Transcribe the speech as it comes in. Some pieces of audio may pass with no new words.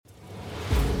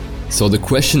So the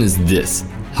question is this: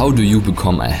 how do you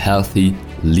become a healthy,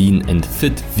 lean and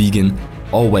fit vegan,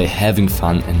 all while having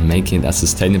fun and making it a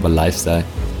sustainable lifestyle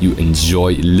you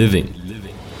enjoy living?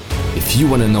 If you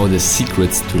want to know the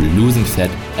secrets to losing fat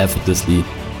effortlessly,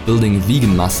 building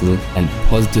vegan muscle and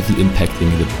positively impacting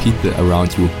the people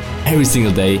around you every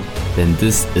single day, then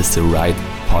this is the right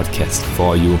podcast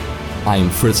for you. I am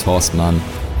Fritz Horstmann.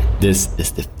 This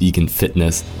is the Vegan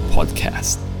Fitness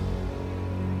Podcast.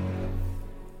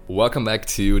 Welcome back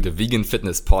to the Vegan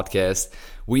Fitness Podcast.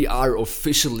 We are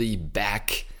officially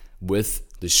back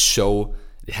with the show.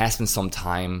 It has been some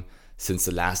time since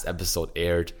the last episode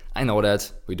aired. I know that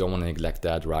we don't want to neglect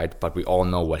that, right? But we all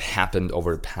know what happened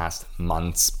over the past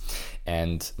months.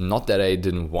 And not that I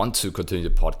didn't want to continue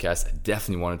the podcast. I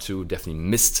definitely wanted to, definitely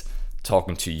missed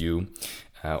talking to you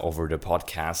over the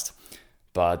podcast.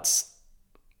 But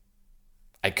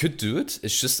I could do it.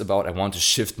 It's just about I want to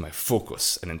shift my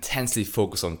focus and intensely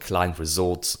focus on client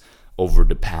results over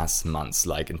the past months,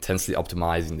 like intensely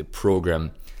optimizing the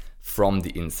program from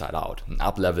the inside out and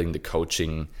up-leveling the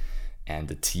coaching and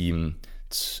the team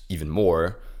even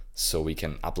more so we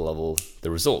can up-level the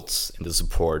results and the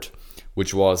support,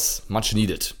 which was much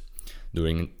needed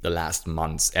during the last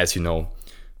months. As you know,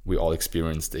 we all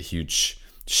experienced a huge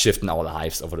shift in our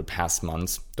lives over the past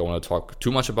months. Don't want to talk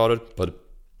too much about it, but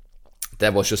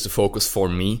that was just the focus for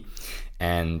me,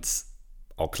 and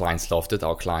our clients loved it.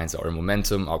 Our clients are in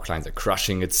momentum. Our clients are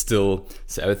crushing it still.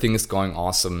 So everything is going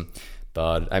awesome.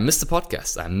 But I missed the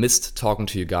podcast. I missed talking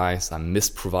to you guys. I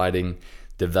missed providing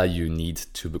the value you need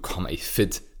to become a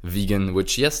fit vegan,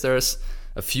 which, yes, there's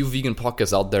a few vegan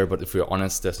podcasts out there, but if we're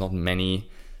honest, there's not many.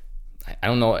 I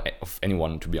don't know of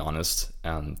anyone, to be honest,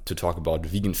 to talk about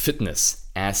vegan fitness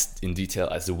as in detail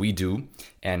as we do.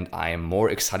 And I am more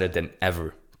excited than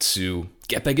ever to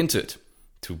get back into it,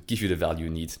 to give you the value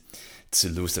you need to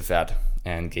lose the fat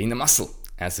and gain the muscle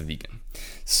as a vegan.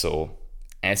 So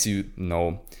as you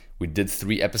know, we did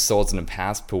 3 episodes in the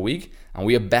past per week, and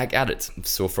we are back at it.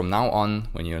 So from now on,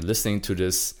 when you're listening to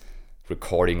this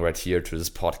recording right here, to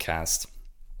this podcast,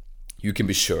 you can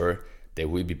be sure that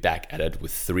we'll be back at it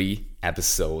with 3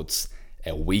 episodes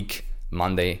a week,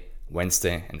 Monday,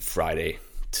 Wednesday, and Friday,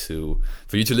 for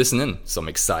you to listen in. So I'm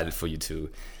excited for you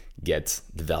to get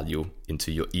the value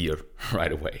into your ear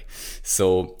right away.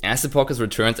 So as the podcast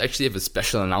returns, I actually have a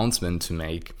special announcement to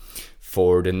make.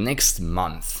 For the next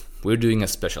month, we're doing a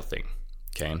special thing,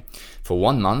 okay? For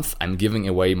 1 month, I'm giving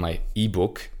away my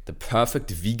ebook, The Perfect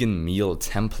Vegan Meal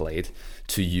Template,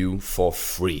 to you for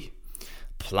free.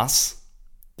 Plus,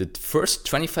 the first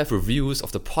 25 reviews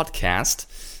of the podcast,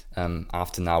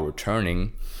 after now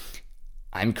returning,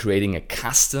 I'm creating a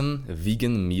custom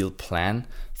vegan meal plan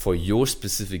for your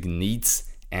specific needs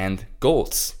and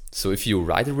goals. So if you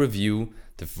write a review,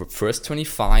 the first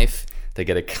 25, they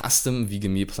get a custom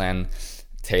vegan meal plan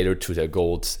tailored to their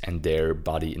goals and their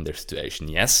body and their situation.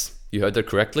 Yes, you heard that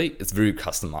correctly. It's very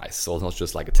customized. So it's not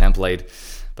just like a template,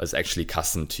 but it's actually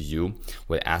custom to you.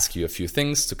 We'll ask you a few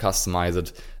things to customize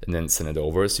it and then send it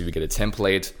over. So you get a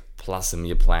template plus a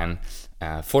meal plan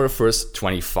for the first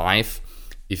 25.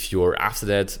 If you're after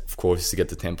that, of course, you get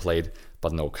the template,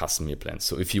 but no custom meal plan.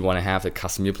 So if you want to have a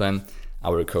custom meal plan, I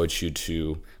would encourage you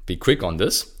to be quick on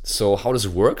this. So how this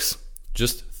works,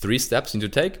 just 3 steps you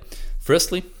need to take.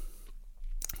 Firstly,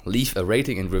 leave a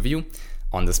rating and review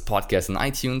on this podcast on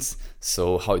iTunes.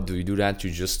 So how do you do that? You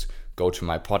just go to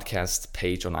my podcast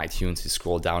page on iTunes, you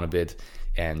scroll down a bit,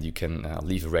 and you can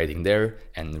leave a rating there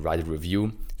and write a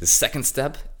review. The second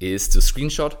step is to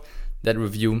screenshot that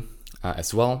review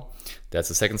as well. That's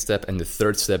the second step. And the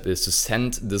third step is to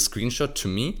send the screenshot to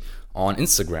me on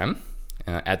Instagram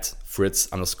at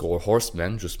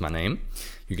Fritz_Horstmann, just my name.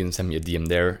 You can send me a DM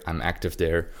there. I'm active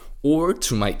there. Or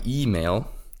to my email,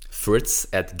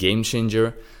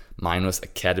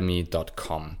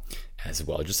 fritz@gamechanger-academy.com as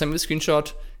well. Just send me a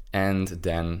screenshot, and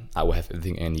then I will have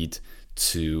everything I need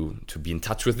to be in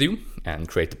touch with you and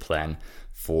create the plan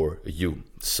for you.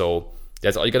 So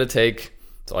that's all you gotta take.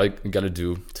 That's all you gotta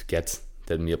do to get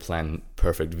that meal plan,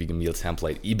 perfect vegan meal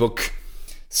template ebook.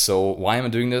 So why am I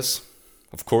doing this?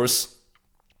 Of course,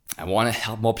 I want to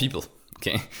help more people.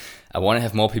 Okay, I want to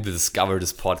have more people discover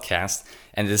this podcast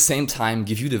and at the same time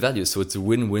give you the value. So it's a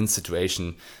win-win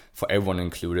situation for everyone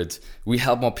included. We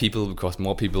help more people because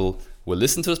more people will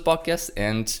listen to this podcast,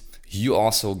 and you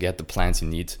also get the plans you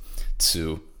need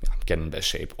to get in best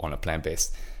shape on a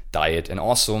plant-based diet. And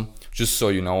also, just so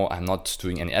you know, I'm not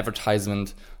doing any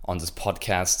advertisement on this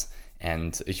podcast.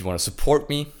 And if you want to support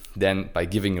me, then by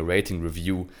giving a rating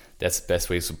review, that's the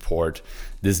best way to support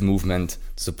this movement,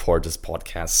 support this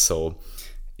podcast. So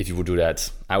if you would do that,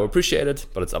 I would appreciate it,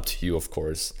 but it's up to you, of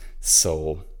course.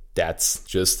 So that's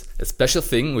just a special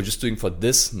thing we're just doing for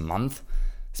this month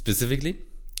specifically.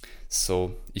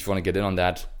 So if you want to get in on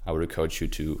that, I would encourage you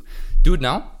to do it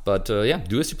now. But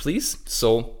do as you please.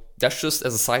 So that's just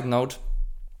as a side note.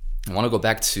 I want to go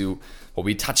back to what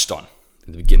we touched on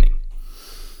in the beginning.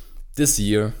 This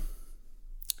year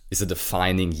is a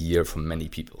defining year for many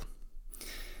people.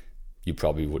 You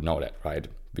probably would know that, right?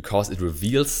 Because it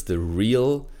reveals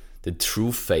the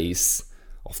true face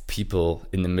of people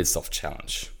in the midst of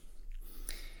challenge.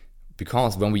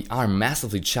 Because when we are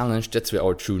massively challenged, that's where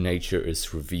our true nature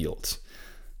is revealed.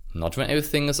 Not when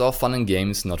everything is all fun and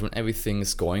games, not when everything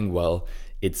is going well.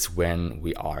 It's when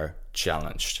we are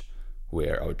challenged,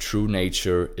 where our true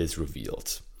nature is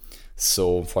revealed.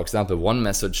 So, for example, one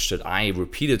message that I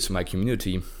repeated to my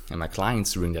community and my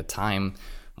clients during that time,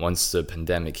 once the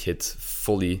pandemic hit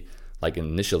fully, like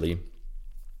initially,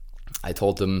 I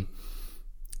told them,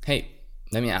 hey,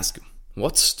 let me ask you,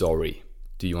 what story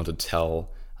do you want to tell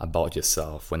about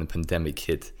yourself when the pandemic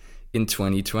hit in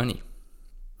 2020?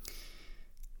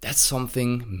 That's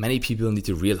something many people need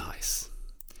to realize.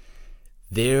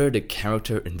 They're the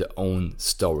character in their own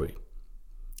story.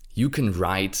 You can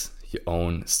write your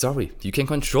own story. You can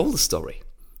control the story.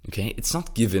 Okay? It's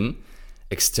not given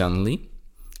externally.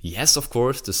 Yes, of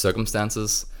course, the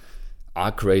circumstances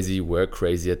are crazy, were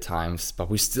crazy at times, but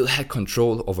we still had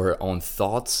control over our own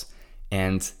thoughts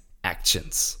and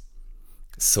actions.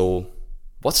 So,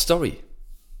 what story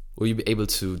will you be able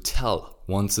to tell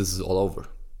once this is all over?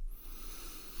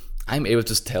 I'm able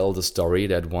to tell the story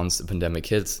that once the pandemic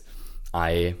hit,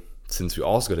 since we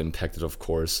also got impacted, of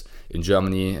course, in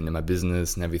Germany and in my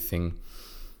business and everything,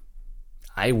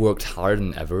 I worked harder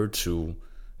than ever to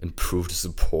improve the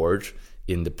support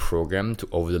in the program, to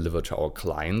over-deliver to our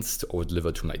clients, to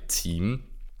over-deliver to my team,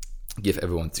 give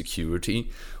everyone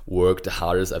security, work the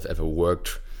hardest I've ever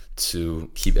worked to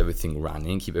keep everything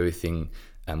running, keep everything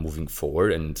moving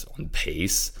forward and on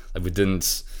pace. Like we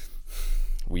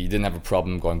didn't have a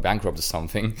problem going bankrupt or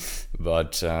something,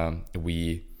 but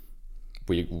we're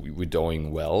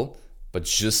doing well. But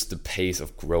just the pace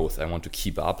of growth I want to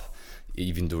keep up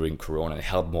even during Corona and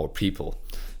help more people,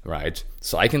 right?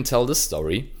 So I can tell this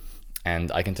story,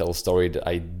 and I can tell a story that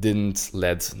I didn't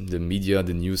let the media,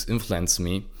 the news influence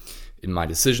me in my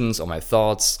decisions or my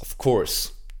thoughts. Of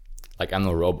course, like I'm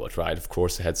no robot, right? Of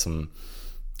course I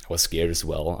was scared as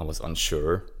well. I was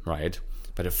unsure, right?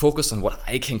 But I focused on what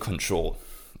I can control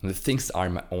and the things that are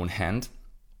in my own hand,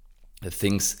 the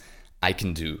things I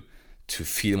can do to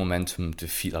feel momentum, to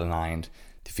feel aligned,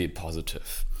 to feel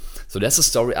positive. So that's a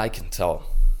story I can tell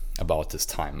about this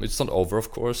time. It's not over, of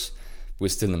course. We're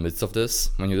still in the midst of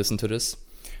this when you listen to this,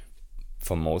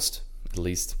 for most at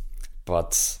least.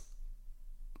 But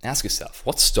ask yourself,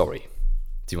 what story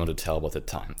do you want to tell about that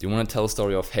time? Do you want to tell a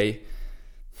story of, hey,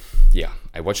 yeah,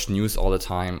 I watched news all the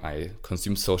time, I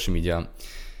consumed social media,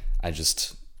 I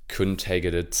just couldn't take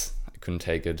it,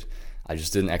 I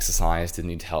just didn't exercise,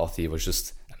 didn't eat healthy, it was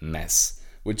just a mess.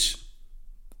 Which,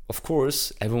 of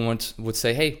course, everyone would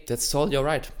say, hey, that's totally all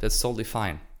right, that's totally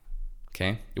fine.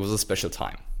 Okay, it was a special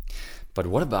time. But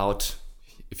what about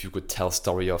if you could tell a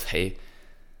story of, hey,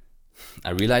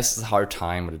 I realized it's a hard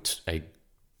time, but I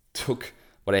took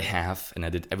what I have and I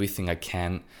did everything I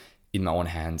can in my own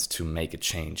hands to make a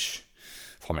change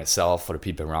for myself, for the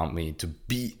people around me, to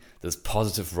be this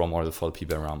positive role model for the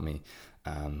people around me,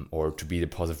 or to be the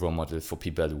positive role model for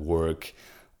people at work.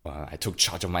 I took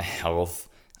charge of my health,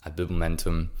 I built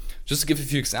momentum. Just to give a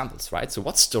few examples, right? So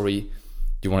what story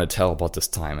do you want to tell about this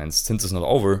time? And since it's not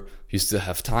over, you still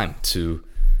have time to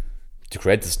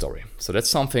create the story. So that's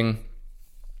something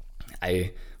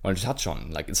I want to touch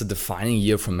on. Like, it's a defining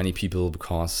year for many people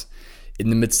because in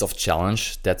the midst of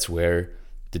challenge, that's where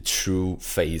the true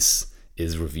face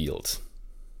is revealed,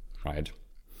 right?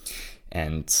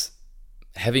 And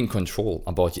having control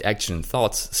about your action and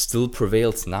thoughts still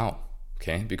prevails now,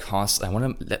 okay? Because I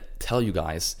want to tell you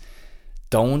guys,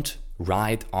 don't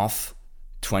write off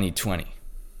 2020.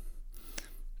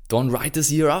 Don't write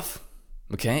this year off,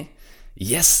 okay?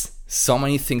 Yes, so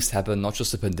many things happened, not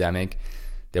just the pandemic.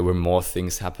 There were more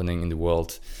things happening in the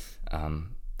world.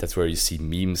 That's where you see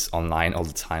memes online all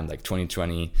the time, like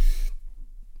 2020,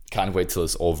 can't wait till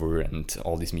it's over, and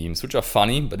all these memes, which are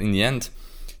funny, but in the end,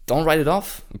 don't write it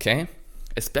off, okay?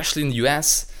 Especially in the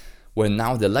US, where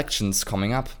now the election's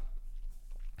coming up,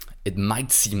 it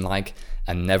might seem like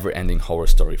a never-ending horror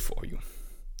story for you,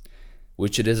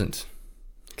 which it isn't,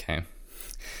 okay?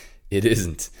 It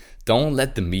isn't. Don't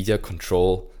let the media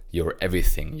control your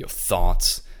everything, your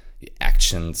thoughts, your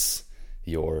actions,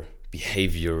 your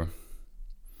behavior.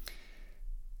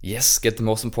 Yes, get the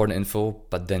most important info,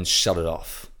 but then shut it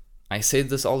off I say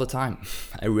this all the time.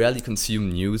 I rarely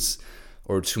consume news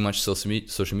or too much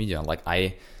social media. Like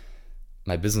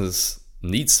my business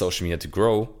needs social media to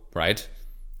grow, right?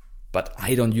 But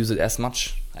I don't use it as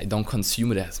much. I don't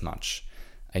consume it as much.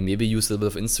 I maybe use a little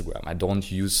bit of Instagram. I don't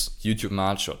use YouTube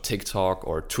much, or TikTok,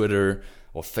 or Twitter,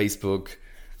 or Facebook,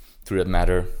 to that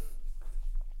matter.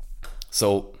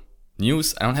 So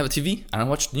news, I don't have a TV. I don't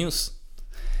watch news.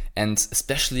 And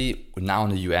especially now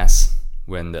in the US,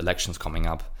 when the election's coming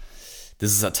up,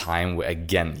 this is a time where,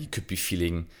 again, you could be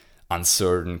feeling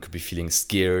uncertain, could be feeling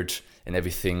scared and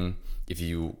everything if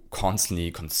you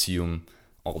constantly consume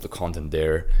all the content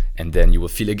there. And then you will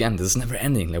feel again, this is never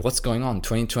ending. Like, what's going on?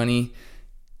 2020,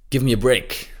 give me a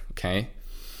break, okay?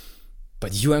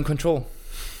 But you are in control.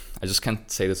 I just can't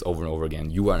say this over and over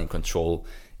again. You are in control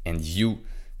and you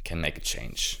can make a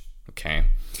change, okay?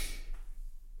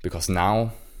 Because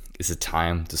now is the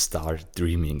time to start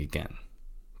dreaming again.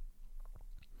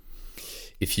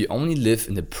 If you only live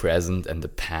in the present and the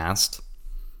past,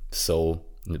 so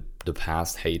in the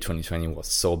past, hey, 2020 was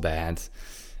so bad,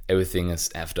 everything is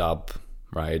effed up,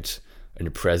 right? In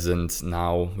the present,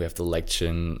 now we have the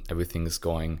election, everything is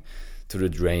going to the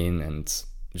drain and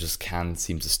just can't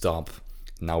seem to stop.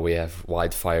 Now we have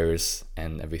wildfires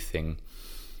and everything.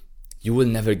 You will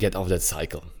never get out of that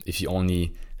cycle if you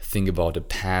only think about the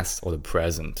past or the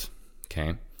present,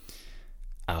 okay?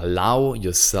 Allow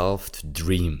yourself to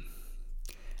dream.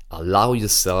 Allow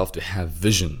yourself to have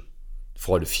vision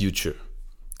for the future,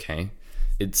 okay?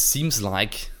 It seems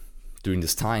like during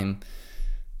this time,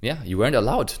 you weren't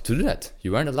allowed to do that.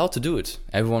 You weren't allowed to do it.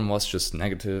 Everyone was just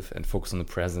negative and focused on the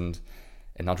present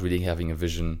and not really having a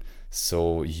vision.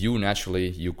 So you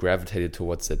gravitated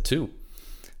towards that too.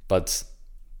 But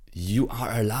you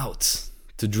are allowed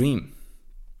to dream.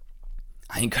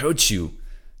 I encourage you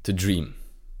to dream,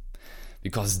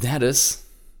 because that is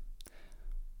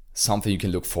something you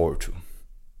can look forward to.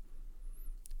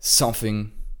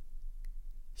 Something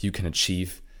you can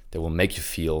achieve that will make you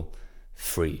feel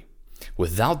free.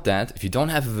 Without that, if you don't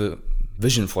have a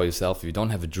vision for yourself, if you don't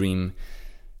have a dream,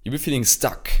 you'll be feeling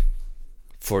stuck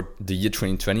for the year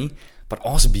 2020, but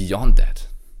also beyond that.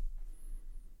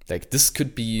 Like, this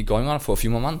could be going on for a few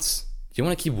more months. Do you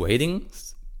want to keep waiting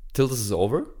till this is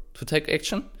over to take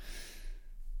action?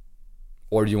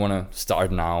 Or do you want to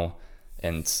start now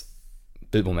and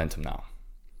build momentum now?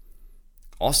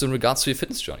 Also in regards to your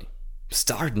fitness journey,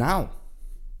 start now.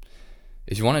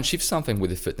 If you want to achieve something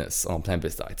with your fitness on a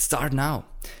plant-based diet, start now.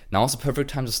 Now is the perfect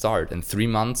time to start. In 3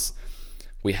 months,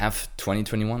 we have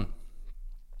 2021.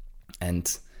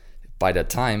 And by that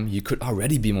time, you could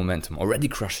already be momentum, already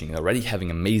crushing, already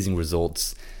having amazing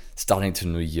results, starting to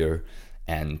the new year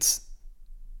and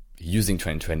using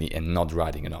 2020 and not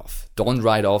writing it off. Don't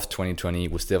write off 2020.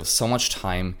 We still have so much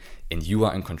time and you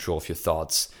are in control of your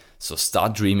thoughts. So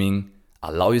start dreaming.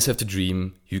 Allow yourself to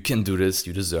dream. You can do this.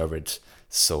 You deserve it.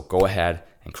 So go ahead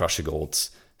and crush your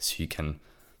goals so you can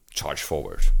charge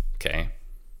forward. Okay?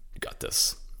 You got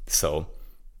this. So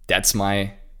that's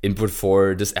my input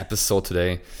for this episode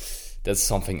today. That's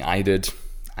something I did.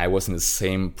 I was in the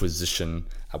same position.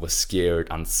 I was scared,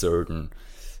 uncertain,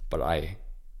 but I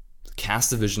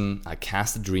cast a vision, I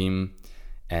cast a dream,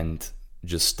 and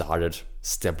just started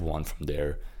step 1 from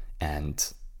there. And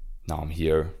now I'm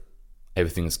here.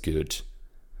 Everything is good,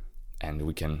 and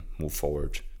we can move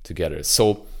forward together.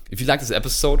 So if you like this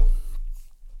episode,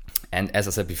 and as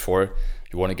I said before,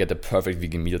 you want to get the perfect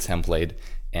vegan meal template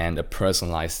and a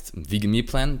personalized vegan meal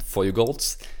plan for your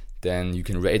goals, then you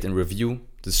can rate and review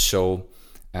this show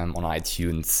on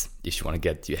iTunes if you want to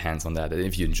get your hands on that. And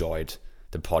if you enjoyed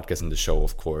the podcast and the show,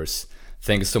 of course,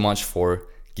 thank you so much for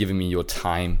giving me your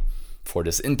time for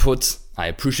this input. I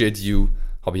appreciate you.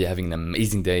 Hope you're having an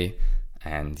amazing day.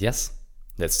 And yes,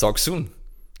 let's talk soon.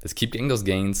 Let's keep getting those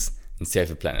gains and save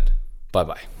the planet.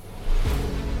 Bye-bye.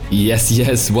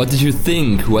 Yes, what did you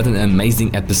think? What an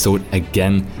amazing episode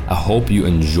again. I hope you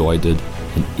enjoyed it.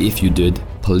 And if you did,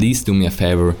 please do me a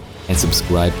favor and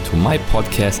subscribe to my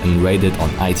podcast and rate it on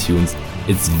iTunes.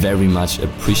 It's very much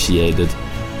appreciated.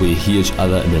 We'll hear each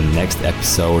other in the next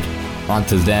episode.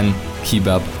 Until then, keep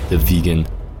up the vegan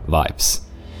vibes.